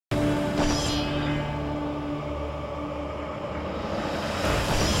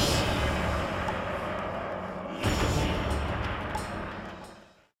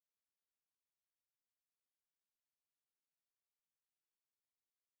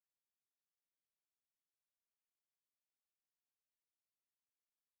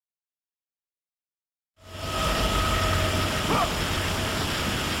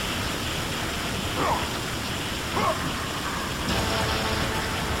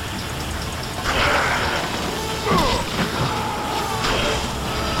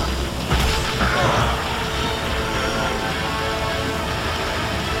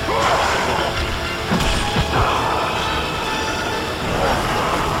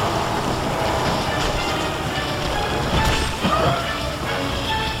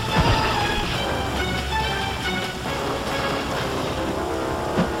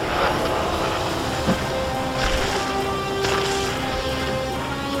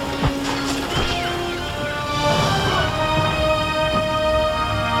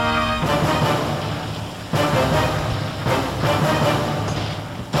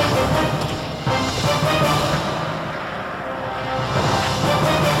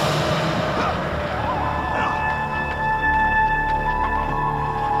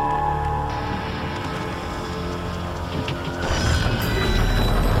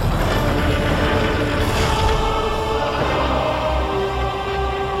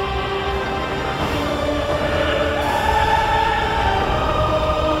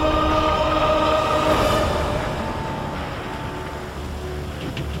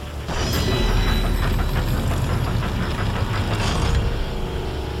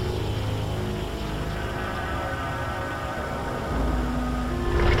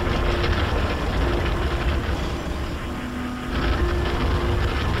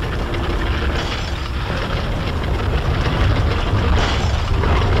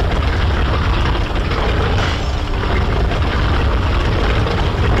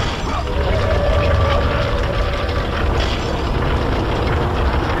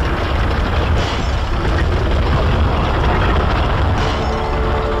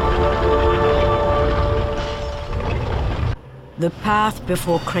The path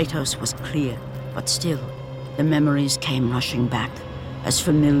before Kratos was clear, but still, the memories came rushing back, as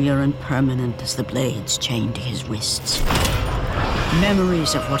familiar and permanent as the blades chained to his wrists.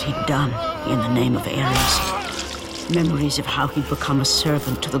 Memories of what he'd done in the name of Ares. Memories of how he'd become a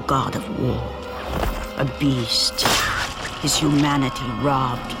servant to the god of war. A beast, his humanity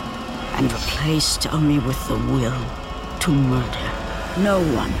robbed and replaced only with the will to murder. No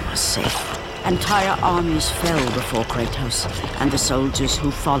one was safe. Entire armies fell before Kratos and the soldiers who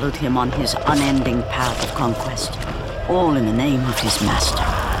followed him on his unending path of conquest, all in the name of his master.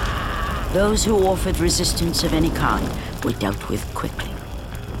 Those who offered resistance of any kind were dealt with quickly.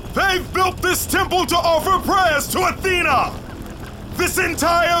 They've built this temple to offer prayers to Athena! This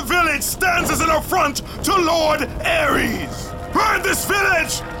entire village stands as an affront to Lord Ares! Burn this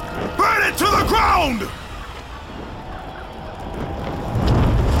village! Burn it to the ground!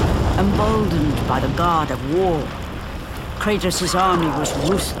 Emboldened by the god of war, Kratos' army was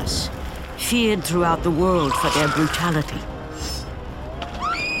ruthless, feared throughout the world for their brutality.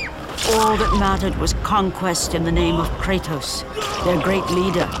 All that mattered was conquest in the name of Kratos, their great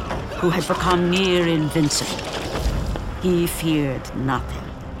leader, who had become near invincible. He feared nothing.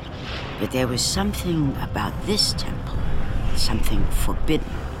 But there was something about this temple, something forbidden.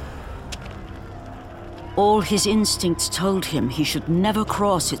 All his instincts told him he should never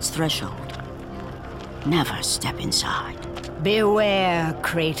cross its threshold. Never step inside. Beware,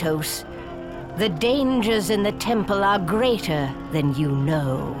 Kratos. The dangers in the temple are greater than you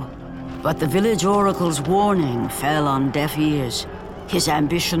know. But the village oracle's warning fell on deaf ears. His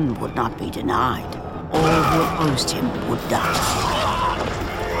ambition would not be denied. All who opposed him would die.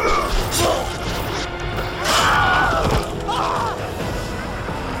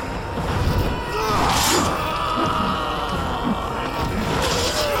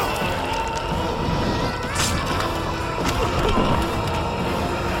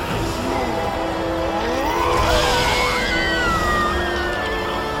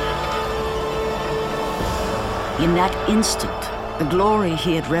 In that instant, the glory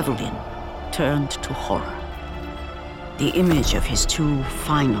he had reveled in turned to horror. The image of his two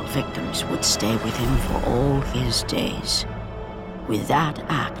final victims would stay with him for all his days. With that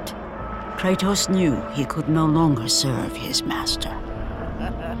act, Kratos knew he could no longer serve his master.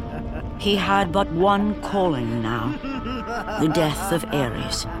 He had but one calling now, the death of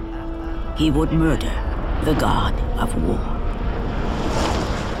Ares. He would murder the god of war.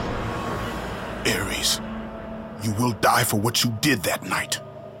 Ares, you will die for what you did that night.